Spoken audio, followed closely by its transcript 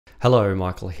Hello,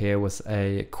 Michael here with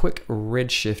a quick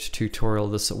Redshift tutorial.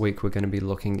 This week we're going to be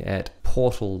looking at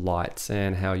portal lights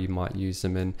and how you might use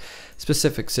them in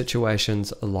specific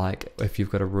situations, like if you've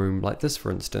got a room like this,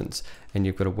 for instance, and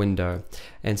you've got a window,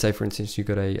 and say for instance you've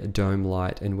got a dome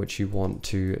light in which you want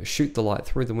to shoot the light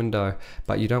through the window,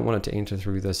 but you don't want it to enter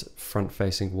through this front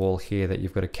facing wall here that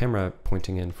you've got a camera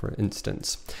pointing in, for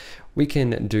instance. We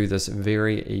can do this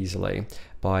very easily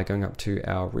by going up to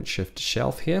our Redshift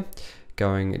shelf here,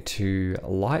 going to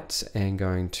lights and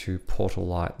going to portal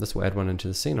light. This will add one into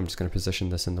the scene. I'm just going to position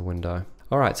this in the window.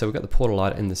 Alright, so we've got the portal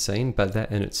light in the scene, but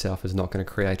that in itself is not going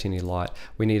to create any light.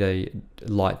 We need a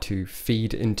light to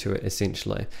feed into it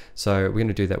essentially. So we're going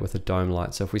to do that with a dome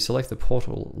light. So if we select the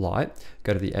portal light,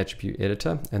 go to the attribute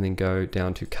editor and then go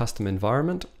down to custom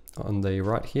environment on the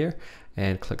right here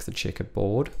and click the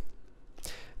checkerboard.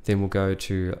 Then we'll go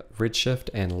to Redshift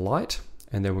and light,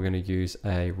 and then we're going to use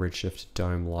a Redshift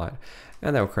dome light,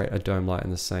 and that will create a dome light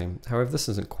in the scene. However, this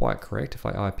isn't quite correct. If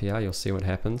I IPR, you'll see what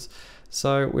happens.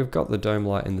 So we've got the dome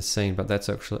light in the scene, but that's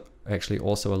actually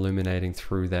also illuminating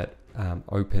through that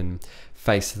open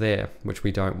face there, which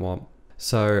we don't want.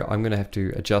 So I'm going to have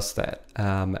to adjust that,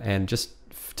 and just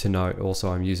to note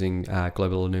also I'm using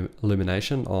global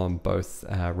illumination on both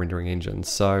rendering engines.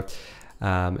 So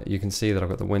you can see that I've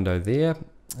got the window there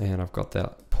and I've got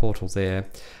that portal there.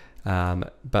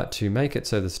 But to make it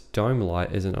so this dome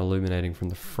light isn't illuminating from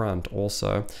the front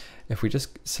also, if we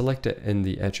just select it in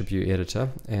the attribute editor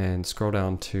and scroll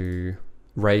down to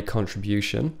ray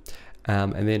contribution,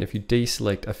 and then if you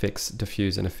deselect effects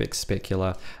diffuse and effects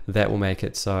specular, that will make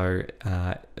it so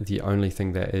the only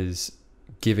thing that is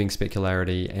giving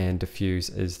specularity and diffuse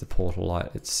is the portal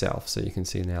light itself. So you can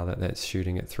see now that that's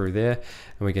shooting it through there,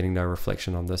 and we're getting no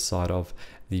reflection on this side of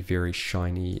the very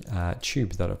shiny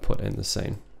tube that I've put in the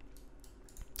scene.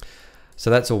 So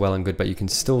that's all well and good, but you can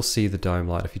still see the dome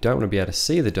light. If you don't want to be able to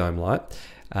see the dome light,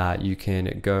 you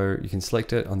can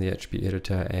select it on the attribute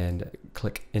editor and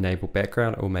click enable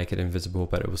background. It will make it invisible,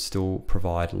 but it will still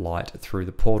provide light through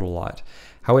the portal light.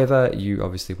 However, you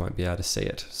obviously won't be able to see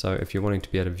it. So if you're wanting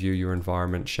to be able to view your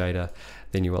environment shader,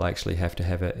 then you will actually have to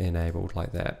have it enabled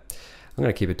like that. I'm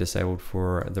going to keep it disabled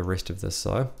for the rest of this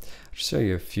though. I'll just show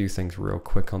you a few things real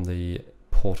quick on the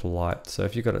portal light. So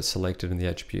if you've got it selected in the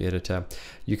attribute editor,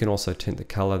 you can also tint the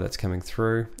color that's coming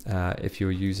through. If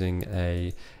you're using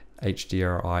a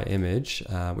hdri image,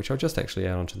 which I'll just actually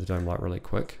add onto the dome light really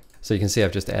quick. So you can see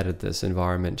I've just added this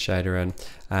environment shader in,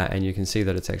 and you can see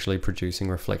that it's actually producing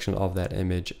reflection of that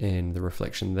image in the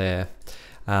reflection there.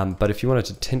 But if you wanted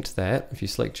to tint that, if you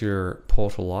select your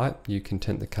portal light, you can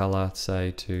tint the color,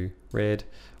 say to red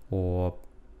or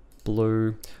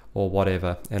blue or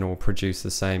whatever, and it will produce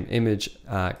the same image,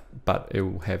 but it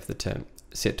will have the tint.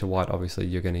 Set to white, obviously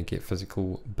you're going to get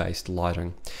physical based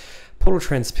lighting. Portal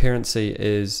transparency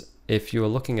is, if you are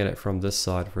looking at it from this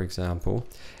side, for example,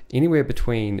 anywhere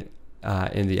between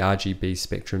in the RGB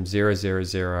spectrum 000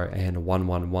 and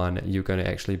 111, you're going to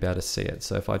actually be able to see it.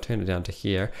 So if I turn it down to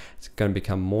here, it's going to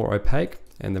become more opaque,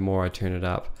 and the more I turn it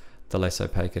up, the less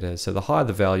opaque it is. So the higher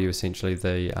the value, essentially,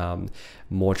 the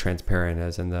more transparent it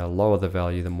is, and the lower the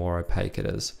value, the more opaque it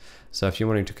is. So if you're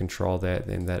wanting to control that,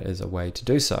 then that is a way to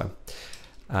do so.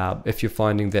 If you're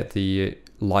finding that the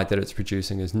light that it's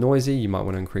producing is noisy, you might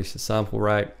want to increase the sample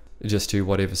rate just to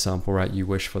whatever sample rate you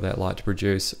wish for that light to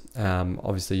produce.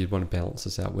 Obviously you'd want to balance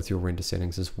this out with your render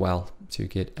settings as well to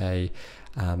get a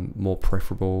more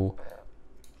preferable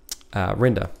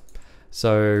render.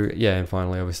 So yeah, and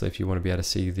finally, obviously, if you want to be able to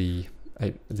see the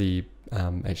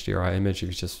HDRI image, if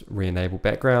you just re-enable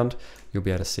background, you'll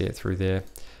be able to see it through there.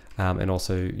 And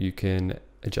also you can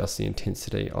adjust the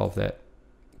intensity of that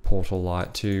portal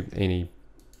light to any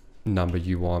number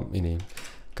you want.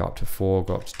 Go up to 4,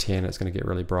 go up to 10, it's going to get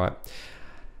really bright.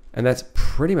 And that's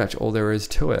pretty much all there is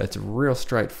to it. It's real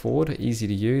straightforward, easy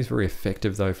to use, very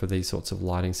effective though for these sorts of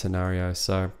lighting scenarios.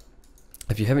 So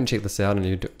if you haven't checked this out and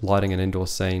you're lighting an indoor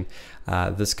scene,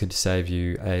 this could save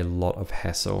you a lot of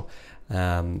hassle,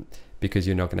 because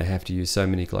you're not going to have to use so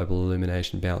many global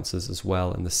illumination bounces as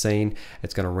well in the scene.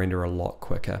 It's going to render a lot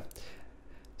quicker.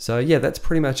 So yeah, that's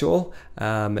pretty much all.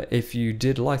 If you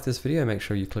did like this video, make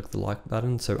sure you click the like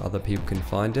button so other people can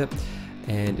find it.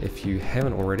 And if you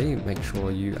haven't already, make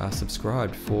sure you are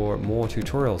subscribed for more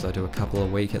tutorials. I do a couple a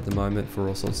week at the moment for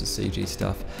all sorts of CG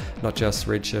stuff, not just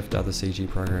Redshift, other CG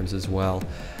programs as well.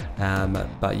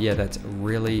 But yeah, that's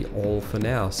really all for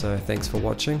now. So thanks for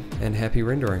watching and happy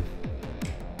rendering.